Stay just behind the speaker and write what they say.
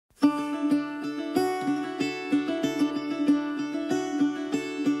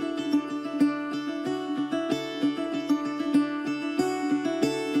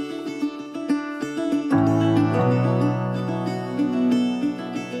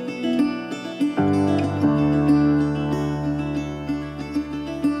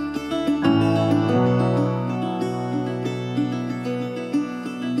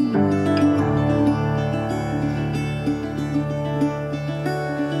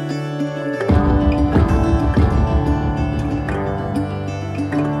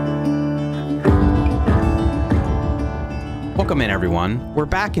Welcome in, everyone. We're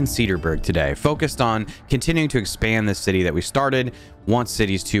back in Cedarburg today, focused on continuing to expand the city that we started once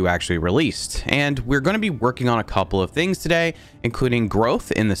Cities 2 actually released. And we're going to be working on a couple of things today, including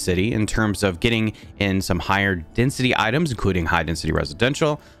growth in the city in terms of getting in some higher density items, including high density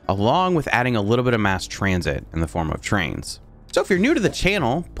residential, along with adding a little bit of mass transit in the form of trains. So if you're new to the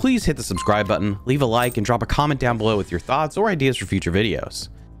channel, please hit the subscribe button, leave a like, and drop a comment down below with your thoughts or ideas for future videos.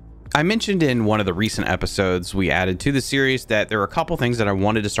 I mentioned in one of the recent episodes we added to the series that there were a couple things that I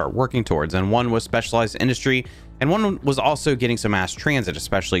wanted to start working towards, and one was specialized industry, and one was also getting some mass transit,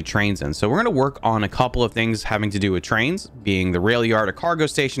 especially trains in. So we're going to work on a couple of things having to do with trains, being the Railyard, a cargo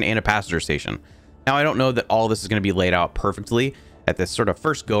station, and a passenger station. Now, I don't know that all this is going to be laid out perfectly at this sort of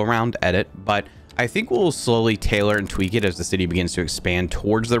first go-around edit, but I think we'll slowly tailor and tweak it as the city begins to expand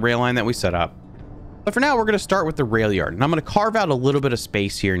towards the rail line that we set up. But for now, we're going to start with the Railyard, and I'm going to carve out a little bit of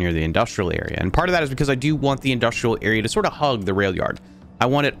space here near the industrial area. And part of that is because I do want the industrial area to sort of hug the Railyard. I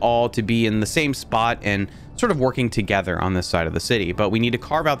want it all to be in the same spot and sort of working together on this side of the city. But we need to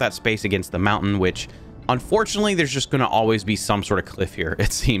carve out that space against the mountain, which unfortunately, there's just going to always be some sort of cliff here,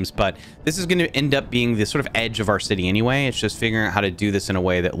 it seems. But this is going to end up being the sort of edge of our city anyway. It's just figuring out how to do this in a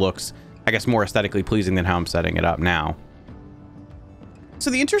way that looks, I guess, more aesthetically pleasing than how I'm setting it up now. So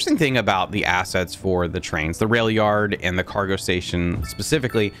the interesting thing about the assets for the trains, the Railyard and the cargo station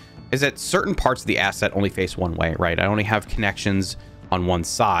specifically, is that certain parts of the asset only face one way, right? I only have connections on one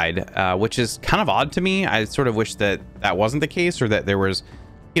side, which is kind of odd to me. I sort of wish that that wasn't the case, or that there was,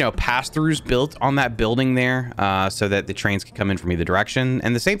 you know, pass-throughs built on that building there so that the trains could come in from either direction.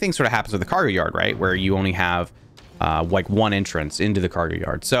 And the same thing sort of happens with the cargo yard, right? Where you only have like one entrance into the cargo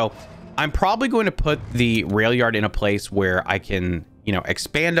yard. So I'm probably going to put the Railyard in a place where I can, you know,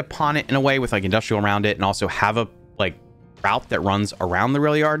 expand upon it in a way with like industrial around it, and also have a like route that runs around the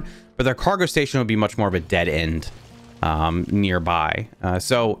Railyard. But their cargo station would be much more of a dead end nearby.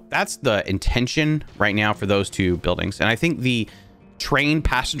 So that's the intention right now for those two buildings. And I think the train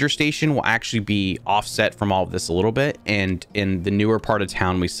passenger station will actually be offset from all of this a little bit, and in the newer part of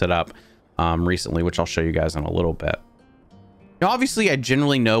town we set up recently, which I'll show you guys in a little bit. Now, obviously, I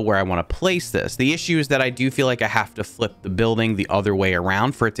generally know where I want to place this. The issue is that I do feel like I have to flip the building the other way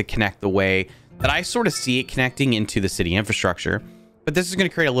around for it to connect the way that I sort of see it connecting into the city infrastructure. But this is going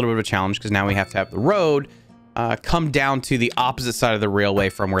to create a little bit of a challenge because now we have to have the road come down to the opposite side of the railway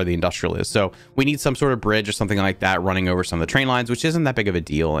from where the industrial is. So we need some sort of bridge or something like that running over some of the train lines, which isn't that big of a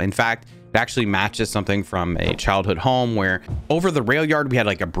deal. In fact, it actually matches something from a childhood home where over the Railyard, we had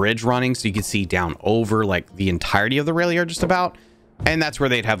like a bridge running so you could see down over like the entirety of the Railyard just about. And that's where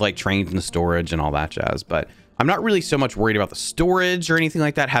they'd have like trains and storage and all that jazz. But I'm not really so much worried about the storage or anything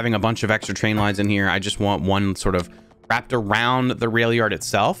like that, having a bunch of extra train lines in here. I just want one sort of wrapped around the Railyard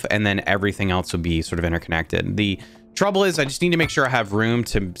itself, and then everything else would be sort of interconnected. The trouble is I just need to make sure I have room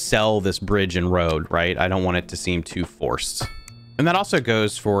to sell this bridge and road, right? I don't want it to seem too forced. And that also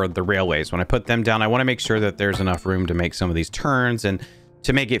goes for the railways. When I put them down, I want to make sure that there's enough room to make some of these turns and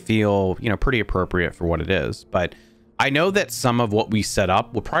to make it feel, you know, pretty appropriate for what it is. But I know that some of what we set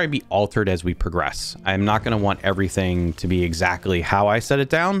up will probably be altered as we progress. I'm not going to want everything to be exactly how I set it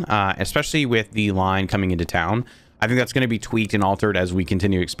down, especially with the line coming into town. I think that's going to be tweaked and altered as we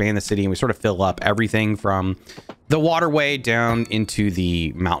continue to expand the city and we sort of fill up everything from the waterway down into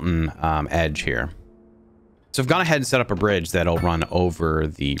the mountain edge here. So I've gone ahead and set up a bridge that'll run over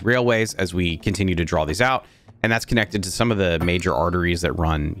the railways as we continue to draw these out. And that's connected to some of the major arteries that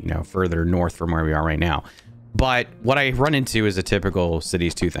run, you know, further north from where we are right now. But what I run into is a typical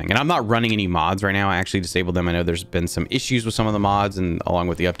Cities 2 thing. And I'm not running any mods right now. I actually disabled them. I know there's been some issues with some of the mods and along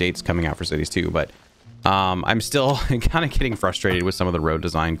with the updates coming out for Cities 2, but I'm still kind of getting frustrated with some of the road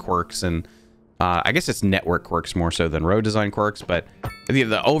design quirks, and I guess it's network quirks more so than road design quirks, but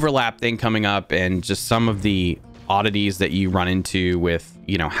the overlap thing coming up and just some of the oddities that you run into with,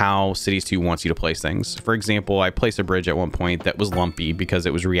 you know, how Cities 2 wants you to place things. For example, I placed a bridge at one point that was lumpy because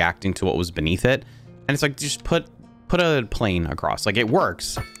it was reacting to what was beneath it. And it's like, just put a plane across. Like, it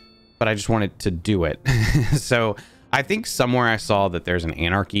works, but I just wanted to do it. So I think somewhere I saw that there's an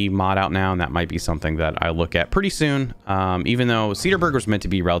anarchy mod out now, and that might be something that I look at pretty soon. Even though Cedarburg was meant to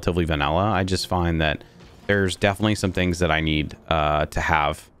be relatively vanilla, I just find that there's definitely some things that I need to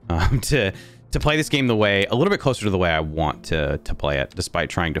have to play this game the way, a little bit closer to the way I want to play it, despite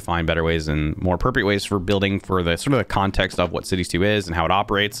trying to find better ways and more appropriate ways for building for the sort of the context of what Cities 2 is and how it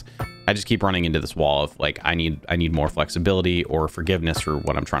operates. I just keep running into this wall of like, I need more flexibility or forgiveness for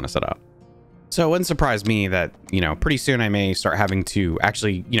what I'm trying to set up. So it wouldn't surprise me that, you know, pretty soon I may start having to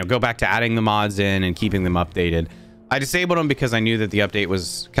actually, you know, go back to adding the mods in and keeping them updated. I disabled them because I knew that the update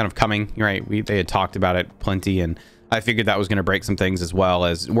was kind of coming, right? They had talked about it plenty, and I figured that was going to break some things, as well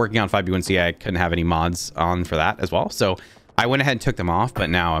as working on 5B1C. I couldn't have any mods on for that as well. So I went ahead and took them off, but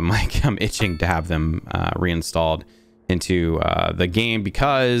now I'm itching to have them reinstalled into the game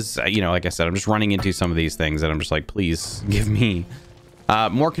because, like I said, I'm just running into some of these things that I'm just like, please give me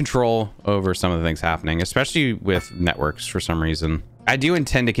more control over some of the things happening, especially with networks for some reason. I do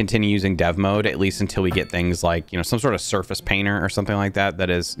intend to continue using dev mode, at least until we get things like, some sort of surface painter or something like that that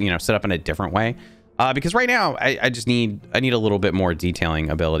is, set up in a different way. Because right now I just need a little bit more detailing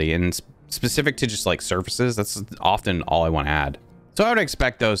ability, and specific to just like surfaces, that's often all I want to add. So I would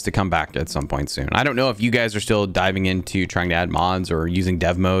expect those to come back at some point soon. I don't know if you guys are still diving into trying to add mods or using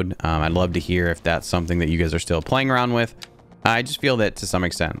dev mode. I'd love to hear if that's something that you guys are still playing around with. I just feel that to some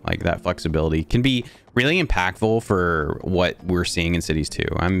extent, like, that flexibility can be really impactful for what we're seeing in Cities 2.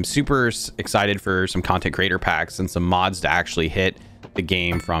 I'm super excited for some content creator packs and some mods to actually hit the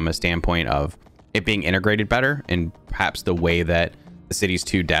game from a standpoint of it being integrated better, and perhaps the way that the Cities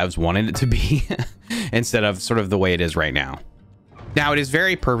 2 devs wanted it to be instead of sort of the way it is right now. Now, it is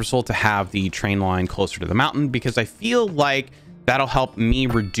very purposeful to have the train line closer to the mountain because I feel like that'll help me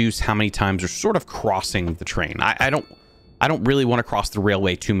reduce how many times we're sort of crossing the train. I don't really want to cross the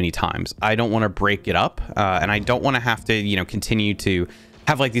railway too many times. I don't want to break it up, and I don't want to have to, continue to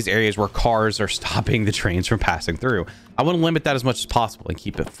have like these areas where cars are stopping the trains from passing through. I want to limit that as much as possible and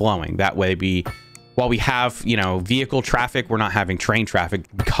keep it flowing. That way, while we have, vehicle traffic, we're not having train traffic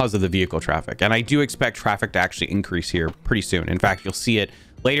because of the vehicle traffic. And I do expect traffic to actually increase here pretty soon. In fact, you'll see it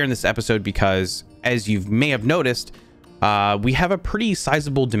later in this episode because, as you may have noticed, we have a pretty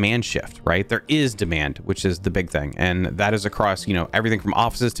sizable demand shift, right? There is demand, which is the big thing. And that is across, everything from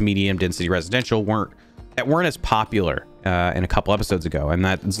offices to medium density residential that weren't as popular in a couple episodes ago. And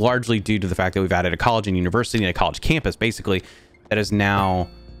that is largely due to the fact that we've added a college and university and a college campus, basically, that is now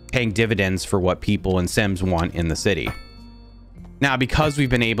paying dividends for what people in Sims want in the city. Now, because we've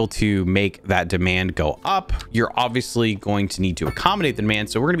been able to make that demand go up, you're obviously going to need to accommodate the demand.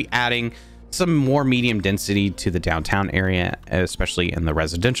 So we're going to be adding some more medium density to the downtown area, especially in the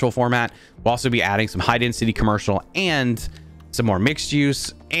residential format. We'll also be adding some high density commercial and some more mixed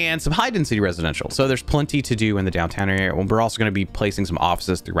use and some high density residential. So there's plenty to do in the downtown area. We're also going to be placing some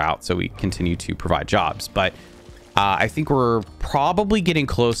offices throughout so we continue to provide jobs. But I think we're probably getting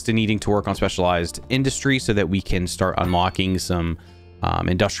close to needing to work on specialized industry so that we can start unlocking some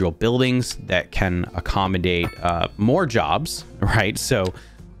industrial buildings that can accommodate more jobs, right? So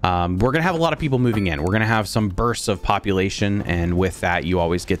we're going to have a lot of people moving in. We're going to have some bursts of population, and with that, you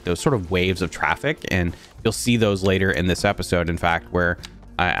always get those sort of waves of traffic, and you'll see those later in this episode, in fact, where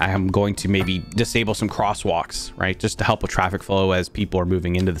I am going to maybe disable some crosswalks, right? Just to help with traffic flow as people are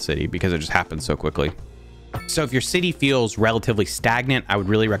moving into the city, because it just happens so quickly. So if your city feels relatively stagnant, I would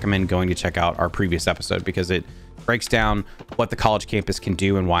really recommend going to check out our previous episode, because it breaks down what the college campus can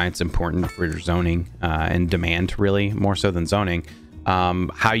do and why it's important for zoning and demand, really, more so than zoning.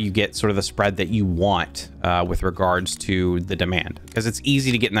 How you get sort of the spread that you want with regards to the demand, because it's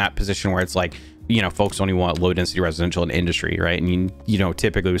easy to get in that position where it's like, folks only want low density residential and industry, right? And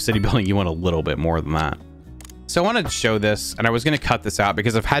typically with city building, you want a little bit more than that. So I wanted to show this, and I was going to cut this out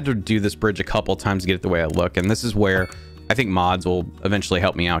because I've had to do this bridge a couple times to get it the way I look. And this is where I think mods will eventually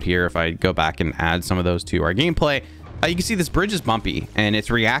help me out here if I go back and add some of those to our gameplay. You can see this bridge is bumpy, and it's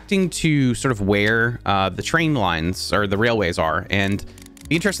reacting to sort of where the train lines or the railways are. And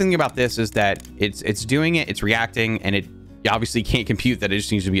the interesting thing about this is that it's doing it, it's reacting, and it obviously can't compute that it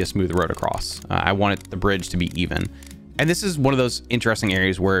just needs to be a smooth road across. I want the bridge to be even. And this is one of those interesting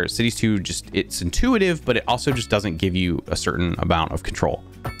areas where Cities 2 it's intuitive, but it also just doesn't give you a certain amount of control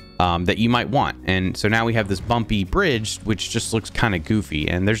that you might want. And so now we have this bumpy bridge, which just looks kind of goofy.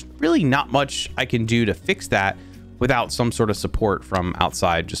 And there's really not much I can do to fix that without some sort of support from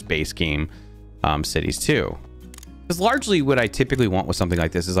outside just base game Cities 2. Because largely what I typically want with something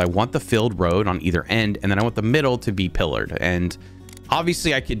like this is I want the filled road on either end, and then I want the middle to be pillared. And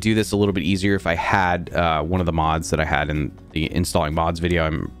obviously I could do this a little bit easier if I had one of the mods that I had in the installing mods video.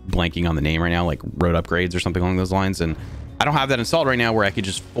 I'm blanking on the name right now, like road upgrades or something along those lines. And I don't have that installed right now where I could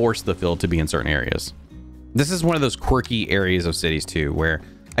just force the fill to be in certain areas. This is one of those quirky areas of Cities 2 where,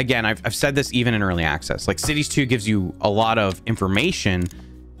 again, I've said this even in early access, like Cities 2 gives you a lot of information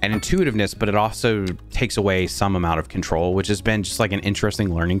and intuitiveness, but it also takes away some amount of control, which has been just like an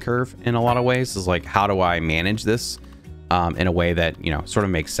interesting learning curve in a lot of ways. Is like, how do I manage this in a way that, sort of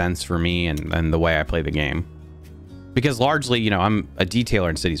makes sense for me and the way I play the game? Because largely, I'm a detailer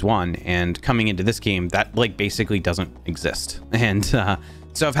in Cities 1, and coming into this game, that like basically doesn't exist. And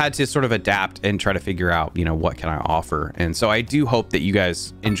so I've had to sort of adapt and try to figure out, what can I offer? And so I do hope that you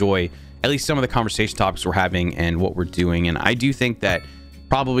guys enjoy at least some of the conversation topics we're having and what we're doing. And I do think that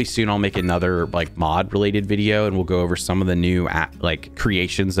probably soon I'll make another like mod related video, and we'll go over some of the new like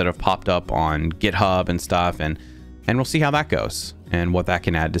creations that have popped up on GitHub and stuff, and we'll see how that goes and what that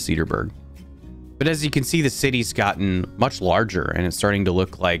can add to Cedarburg. But as you can see, the city's gotten much larger and it's starting to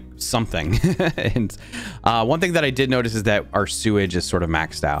look like something. And one thing that I did notice is that our sewage is sort of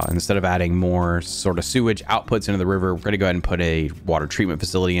maxed out. And instead of adding more sort of sewage outputs into the river, we're going to go ahead and put a water treatment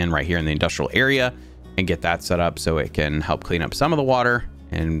facility in right here in the industrial area and get that set up so it can help clean up some of the water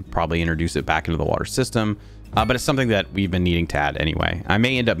and probably introduce it back into the water system. But it's something that we've been needing to add anyway. I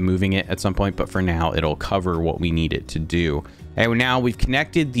may end up moving it at some point, but for now, it'll cover what we need it to do. And now we've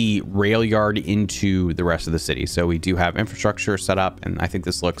connected the Railyard into the rest of the city. So we do have infrastructure set up, and I think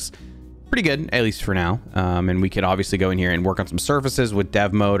this looks pretty good, at least for now. And we could obviously go in here and work on some surfaces with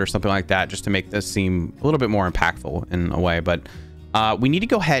dev mode or something like that, just to make this seem a little bit more impactful in a way. But we need to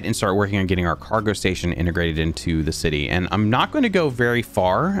go ahead and start working on getting our cargo station integrated into the city. And I'm not going to go very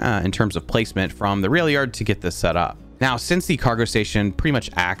far in terms of placement from the Railyard to get this set up. Now, since the cargo station pretty much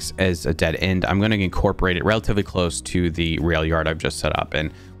acts as a dead end, I'm going to incorporate it relatively close to the Railyard I've just set up.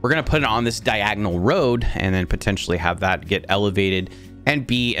 And we're going to put it on this diagonal road and then potentially have that get elevated and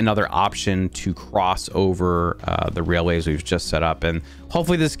be another option to cross over the railways we've just set up. And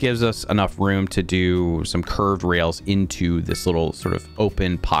hopefully this gives us enough room to do some curved rails into this little sort of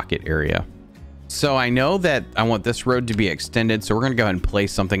open pocket area. So I know that I want this road to be extended, so we're going to go ahead and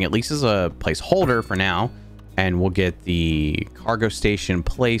place something at least as a placeholder for now. And we'll get the cargo station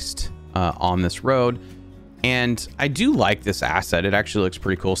placed on this road. And I do like this asset. It actually looks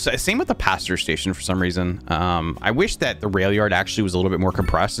pretty cool. So, same with the passenger station for some reason. I wish that the Railyard actually was a little bit more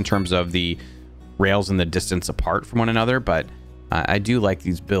compressed in terms of the rails and the distance apart from one another. But I do like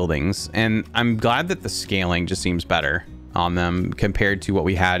these buildings. And I'm glad that the scaling just seems better on them compared to what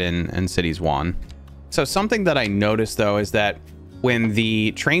we had in Cities 1. So something that I noticed, though, is that when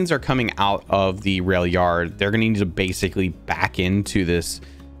the trains are coming out of the Railyard, they're going to need to basically back into this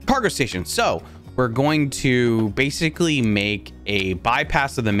cargo station. So we're going to basically make a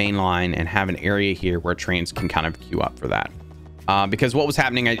bypass of the main line and have an area here where trains can kind of queue up for that. Because what was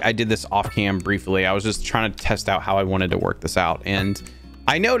happening, I did this off cam briefly. I was just trying to test out how I wanted to work this out. And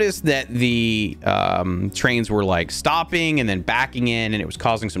I noticed that the trains were like stopping and then backing in, and it was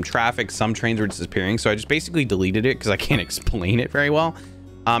causing some traffic. Some trains were disappearing. So I just basically deleted it because I can't explain it very well.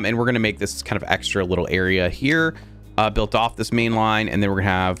 And we're going to make this kind of extra little area here built off this main line. And then we're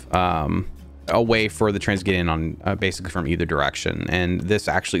going to have a way for the trains to get in on basically from either direction. And this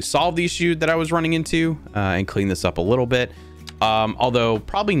actually solved the issue that I was running into and cleaned this up a little bit. Although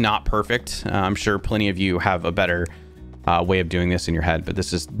probably not perfect. I'm sure plenty of you have a better way of doing this in your head, but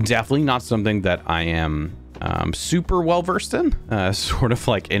this is definitely not something that I am super well versed in, sort of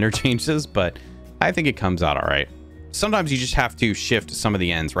like interchanges, but I think it comes out all right. Sometimes you just have to shift some of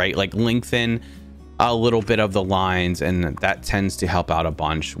the ends, right? Like lengthen a little bit of the lines, and that tends to help out a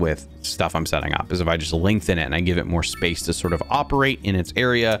bunch with stuff I'm setting up. Is if I just lengthen it and I give it more space to sort of operate in its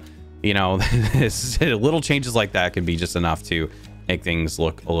area, you know, little changes like that can be just enough to make things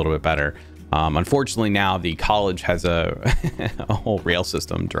look a little bit better. Unfortunately, now the college has a whole rail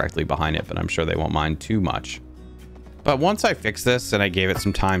system directly behind it, but I'm sure they won't mind too much. But once I fixed this and I gave it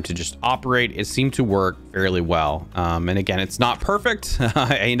some time to just operate, it seemed to work fairly well. And again, it's not perfect.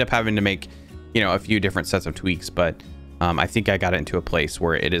 I end up having to make, you know, a few different sets of tweaks, but I think I got it into a place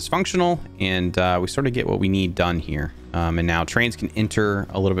where it is functional, and we sort of get what we need done here. And now trains can enter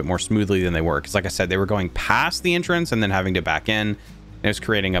a little bit more smoothly than they were. Because like I said, they were going past the entrance and then having to back in. It was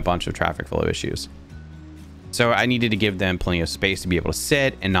creating a bunch of traffic flow issues. So I needed to give them plenty of space to be able to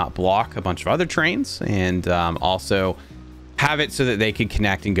sit and not block a bunch of other trains, and also have it so that they could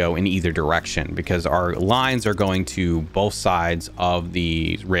connect and go in either direction, because our lines are going to both sides of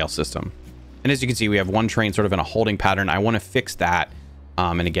the rail system. And as you can see, we have one train sort of in a holding pattern. I want to fix that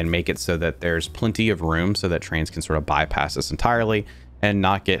and again, make it so that there's plenty of room so that trains can sort of bypass this entirely and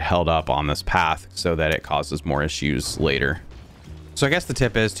not get held up on this path so that it causes more issues later. So I guess the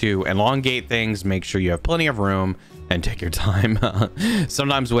tip is to elongate things, make sure you have plenty of room, and take your time.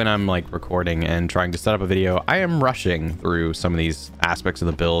 Sometimes when I'm like recording and trying to set up a video, I am rushing through some of these aspects of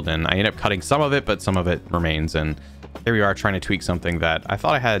the build, and I end up cutting some of it, but some of it remains. And here we are trying to tweak something that I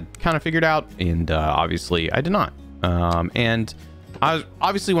thought I had kind of figured out, and obviously I did not. And I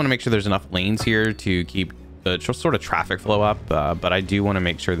obviously want to make sure there's enough lanes here to keep the sort of traffic flow up, but I do want to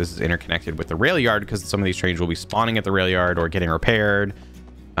make sure this is interconnected with the Railyard, because some of these trains will be spawning at the Railyard or getting repaired,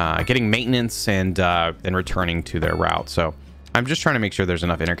 getting maintenance, and then returning to their route. So I'm just trying to make sure there's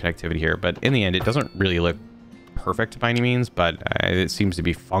enough interconnectivity here, but in the end, it doesn't really look perfect by any means, but it seems to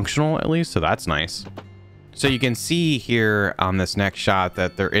be functional at least, so that's nice. So you can see here on this next shot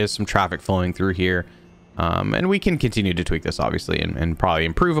that there is some traffic flowing through here. And we can continue to tweak this, obviously, and probably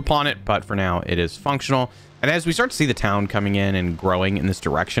improve upon it. But for now, it is functional. And as we start to see the town coming in and growing in this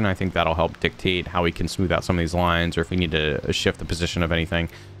direction, I think that'll help dictate how we can smooth out some of these lines, or if we need to shift the position of anything.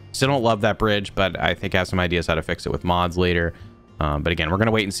 Still don't love that bridge, but I think I have some ideas how to fix it with mods later. But again, we're going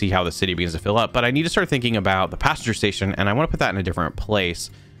to wait and see how the city begins to fill up. But I need to start thinking about the passenger station, and I want to put that in a different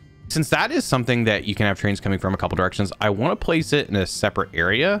place. Since that is something that you can have trains coming from a couple directions, I want to place it in a separate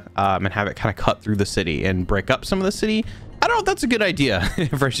area and have it kind of cut through the city and break up some of the city. I don't know if that's a good idea,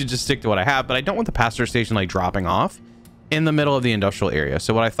 if I should just stick to what I have, but I don't want the passenger station like dropping off in the middle of the industrial area.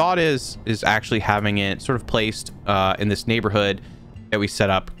 So what I thought is actually having it sort of placed in this neighborhood that we set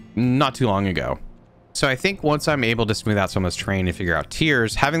up not too long ago. So I think once I'm able to smooth out some of this train and figure out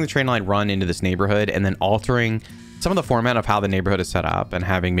tiers, having the train line run into this neighborhood and then altering some of the format of how the neighborhood is set up and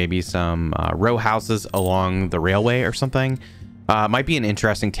having maybe some row houses along the railway or something might be an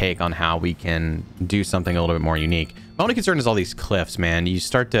interesting take on how we can do something a little bit more unique. My only concern is all these cliffs, man. You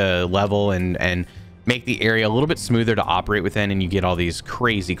start to level and make the area a little bit smoother to operate within, and you get all these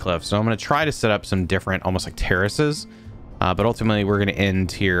crazy cliffs. So I'm going to try to set up some different, almost like terraces, but ultimately we're going to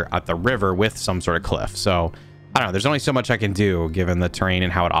end here at the river with some sort of cliff. So I don't know, there's only so much I can do given the terrain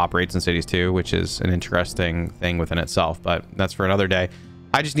and how it operates in cities too, which is an interesting thing within itself, but that's for another day.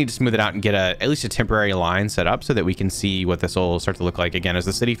 I just need to smooth it out and get at least a temporary line set up so that we can see what this will start to look like again as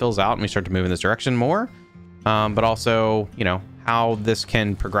the city fills out and we start to move in this direction more. But also, you know, how this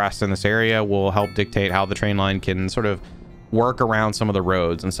can progress in this area will help dictate how the train line can sort of work around some of the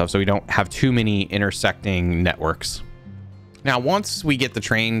roads and stuff, so we don't have too many intersecting networks. Now, once we get the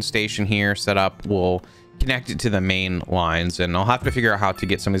train station here set up, we'll connect it to the main lines, and I'll have to figure out how to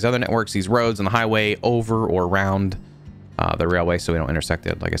get some of these other networks, these roads and the highway, over or around the railway so we don't intersect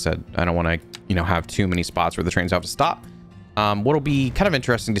it. Like I said, I don't want to, you know, have too many spots where the trains have to stop. What'll be kind of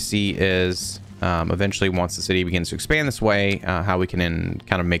interesting to see is eventually, once the city begins to expand this way, how we can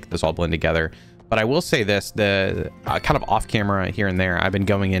kind of make this all blend together. But I will say this, the kind of off camera here and there, I've been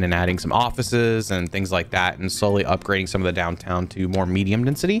going in and adding some offices and things like that and slowly upgrading some of the downtown to more medium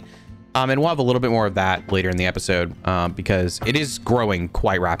density. And we'll have a little bit more of that later in the episode because it is growing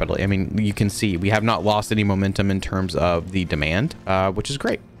quite rapidly. I mean, you can see we have not lost any momentum in terms of the demand, which is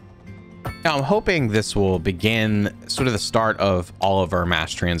great. Now, I'm hoping this will begin sort of the start of all of our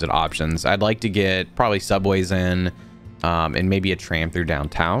mass transit options. I'd like to get probably subways in and maybe a tram through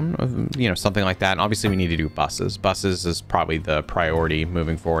downtown, you know, something like that. And obviously, we need to do buses. Buses is probably the priority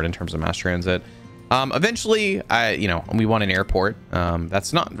moving forward in terms of mass transit. Eventually, you know, we want an airport.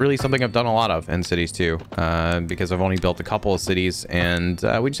 That's not really something I've done a lot of in cities too, because I've only built a couple of cities and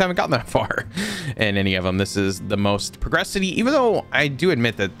we just haven't gotten that far in any of them. This is the most progressed city, even though I do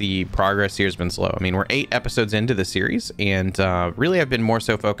admit that the progress here has been slow. I mean, we're 8 episodes into the series, and really I've been more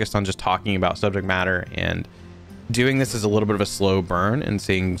so focused on just talking about subject matter and doing this is a little bit of a slow burn and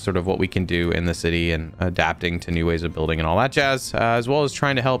seeing sort of what we can do in the city and adapting to new ways of building and all that jazz, as well as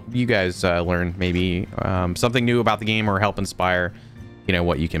trying to help you guys learn maybe something new about the game or help inspire, you know,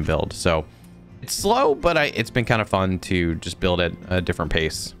 what you can build. So it's slow, but it's been kind of fun to just build at a different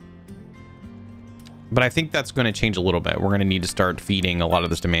pace. But I think that's going to change a little bit. We're going to need to start feeding a lot of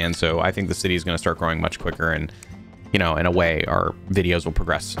this demand. So I think the city is going to start growing much quicker, and, you know, in a way our videos will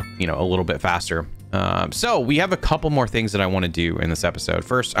progress, you know, a little bit faster. So we have a couple more things that I want to do in this episode.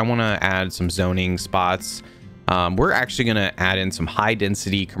 First, I want to add some zoning spots. We're actually going to add in some high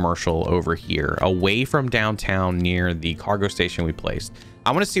density commercial over here, away from downtown near the cargo station we placed.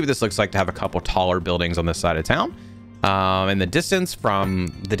 I want to see what this looks like to have a couple taller buildings on this side of town, in the distance from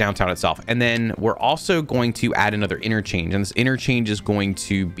the downtown itself. And then we're also going to add another interchange, and this interchange is going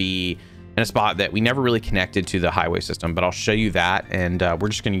to be in a spot that we never really connected to the highway system, but I'll show you that. And we're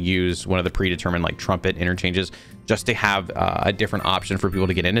just going to use one of the predetermined like trumpet interchanges just to have a different option for people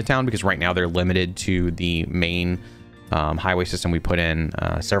to get into town, because right now they're limited to the main highway system we put in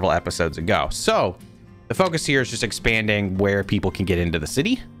several episodes ago. So the focus here is just expanding where people can get into the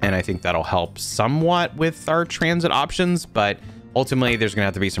city, and I think that'll help somewhat with our transit options, but ultimately there's going to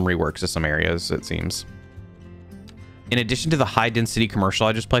have to be some reworks to some areas, it seems. In addition to the high density commercial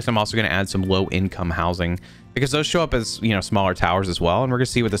I just placed, I'm also going to add some low income housing, because those show up as, you know, smaller towers as well. And we're going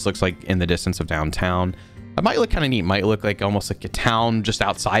to see what this looks like in the distance of downtown. It might look kind of neat. Might look like almost like a town just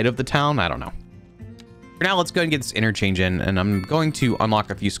outside of the town. I don't know. For now, let's go ahead and get this interchange in, and I'm going to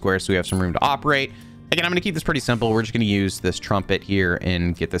unlock a few squares so we have some room to operate. Again, I'm going to keep this pretty simple. We're just going to use this trumpet here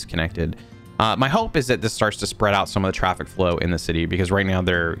and get this connected. My hope is that this starts to spread out some of the traffic flow in the city, because right now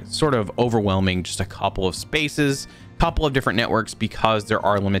they're sort of overwhelming just a couple of spaces, couple of different networks, because there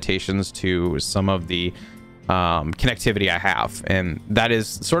are limitations to some of the connectivity I have, and that is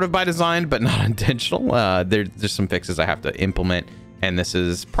sort of by design but not intentional. There's some fixes I have to implement, and this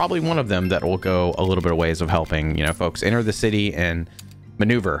is probably one of them that will go a little bit of ways of helping, you know, folks enter the city and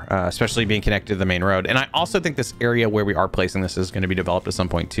maneuver, especially being connected to the main road. And I also think this area where we are placing this is going to be developed at some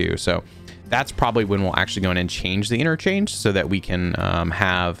point too, so that's probably when we'll actually go in and change the interchange so that we can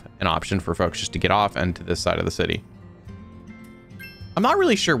have an option for folks just to get off and to this side of the city. I'm not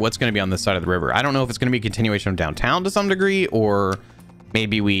really sure what's going to be on this side of the river. I don't know if it's going to be a continuation of downtown to some degree, or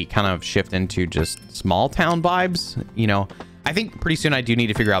maybe we kind of shift into just small town vibes. You know, I think pretty soon I do need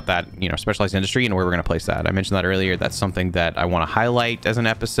to figure out that, you know, specialized industry and where we're going to place that. I mentioned that earlier. That's something that I want to highlight as an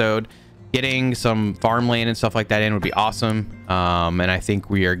episode. Getting some farmland and stuff like that in would be awesome. And I think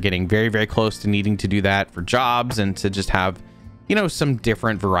we are getting very, very close to needing to do that for jobs and to just have, you know, some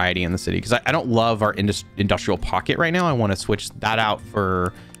different variety in the city, because I don't love our industrial pocket right now. I want to switch that out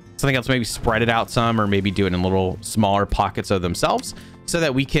for something else, maybe spread it out some, or maybe do it in little smaller pockets of themselves so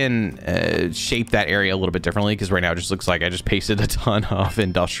that we can shape that area a little bit differently, because right now it just looks like I just pasted a ton of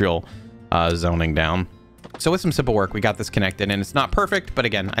industrial zoning down. So with some simple work, we got this connected, and it's not perfect, but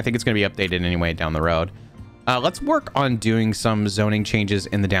again, I think it's going to be updated anyway down the road. Let's work on doing some zoning changes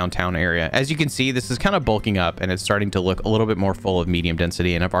in the downtown area. As you can see, this is kind of bulking up, and it's starting to look a little bit more full of medium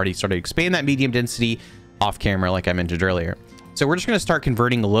density, and I've already started to expand that medium density off camera like I mentioned earlier. So we're just going to start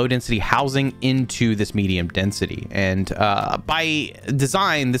converting low density housing into this medium density, and by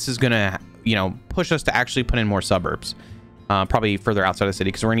design, this is going to, you know, push us to actually put in more suburbs, probably further outside of the city,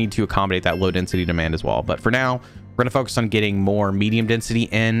 because we're going to need to accommodate that low density demand as well. But for now, we're going to focus on getting more medium density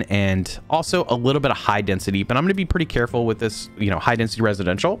in, and also a little bit of high density, but I'm going to be pretty careful with this, you know, high density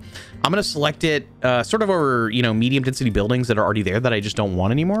residential. I'm going to select it sort of over, you know, medium density buildings that are already there that I just don't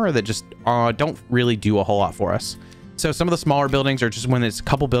want anymore, or that just don't really do a whole lot for us. So some of the smaller buildings are just when it's a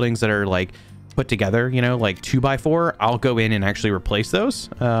couple buildings that are like put together, you know, like 2x4, I'll go in and actually replace those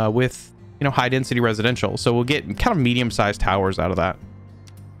with, you know, high density residential. So we'll get kind of medium-sized towers out of that.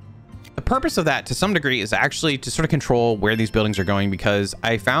 The purpose of that to some degree is actually to sort of control where these buildings are going, because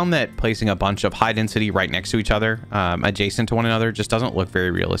I found that placing a bunch of high density right next to each other, adjacent to one another, just doesn't look very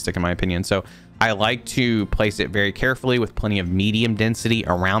realistic in my opinion. So I like to place it very carefully with plenty of medium density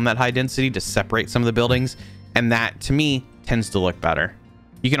around that high density to separate some of the buildings, and that to me tends to look better.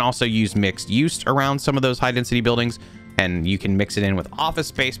 You can also use mixed use around some of those high density buildings, and you can mix it in with office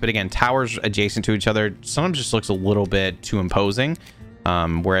space, but again, towers adjacent to each other sometimes just looks a little bit too imposing.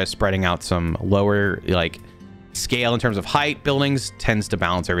 Whereas spreading out some lower like scale in terms of height buildings tends to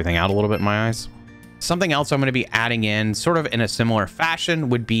balance everything out a little bit in my eyes. Something else I'm going to be adding in sort of in a similar fashion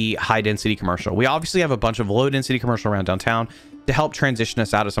would be high density commercial. We obviously have a bunch of low density commercial around downtown to help transition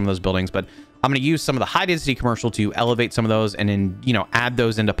us out of some of those buildings, but I'm going to use some of the high density commercial to elevate some of those and then, you know, add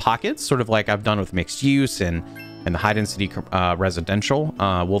those into pockets, sort of like I've done with mixed use and the high density residential.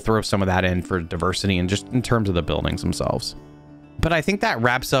 We'll throw some of that in for diversity and just in terms of the buildings themselves. But I think that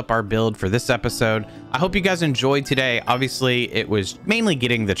wraps up our build for this episode. I hope you guys enjoyed today. Obviously, it was mainly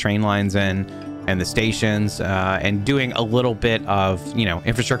getting the train lines in and the stations and doing a little bit of, you know,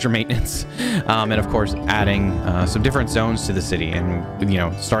 infrastructure maintenance and of course adding some different zones to the city, and, you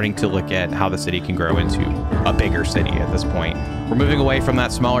know, starting to look at how the city can grow into a bigger city at this point. We're moving away from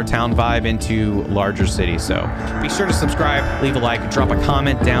that smaller town vibe into larger cities. So be sure to subscribe, leave a like, drop a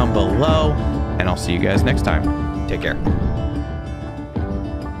comment down below, and I'll see you guys next time. Take care.